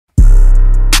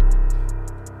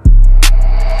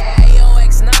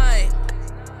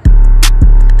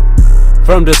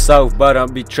From the south, but I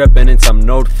be trapping in some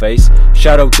North Face.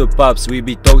 Shout out to Pops, we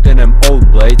be toting them old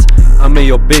blades. I'm in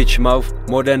your bitch mouth,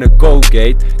 more than a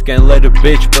Colgate. Can't let a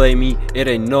bitch play me, it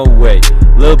ain't no way.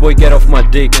 Lil' boy, get off my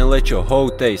dick and let your hoe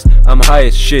taste. I'm high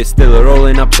as shit, still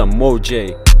rolling up some Moj.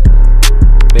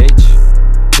 Bitch.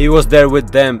 He was there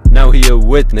with them, now he a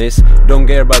witness. Don't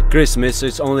care about Christmas, so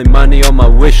it's only money on my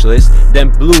wish list. Them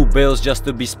blue bills just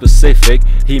to be specific.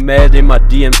 He mad in my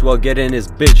DMs while getting his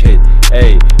bitch hit.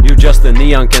 Hey, you just a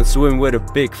neon, can swim with a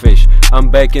big fish. I'm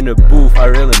back in the booth, I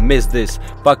really miss this.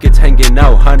 Pockets hanging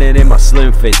out, 100 in my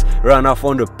slim fist. Run off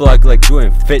on the block like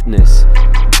doing fitness.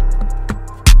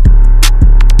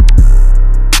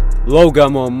 Low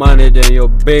got more money than your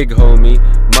big homie.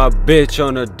 My bitch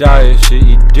on a diet, she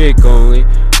eat dick only.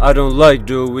 I don't like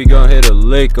dude, we gon' hit a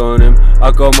lick on him.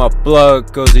 I call my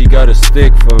plug cause he got a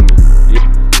stick for me.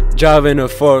 Driving a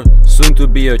Ford, soon to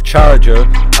be a Charger.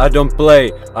 I don't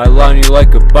play, I line you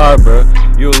like a barber.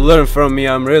 You learn from me,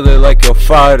 I'm really like your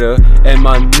father. And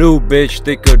my new bitch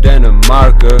thicker than a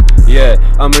marker. Yeah,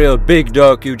 I'm real big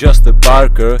dog, you just a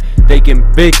barker.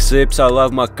 Taking big sips, I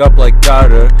love my cup like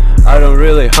Carter. I don't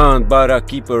really hunt, but I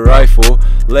keep a rifle.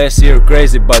 Last year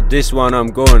crazy, but this one I'm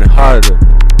going harder.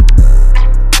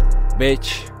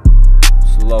 Bitch,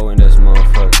 slow in this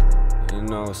motherfucker. You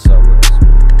know what's up with us,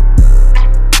 man.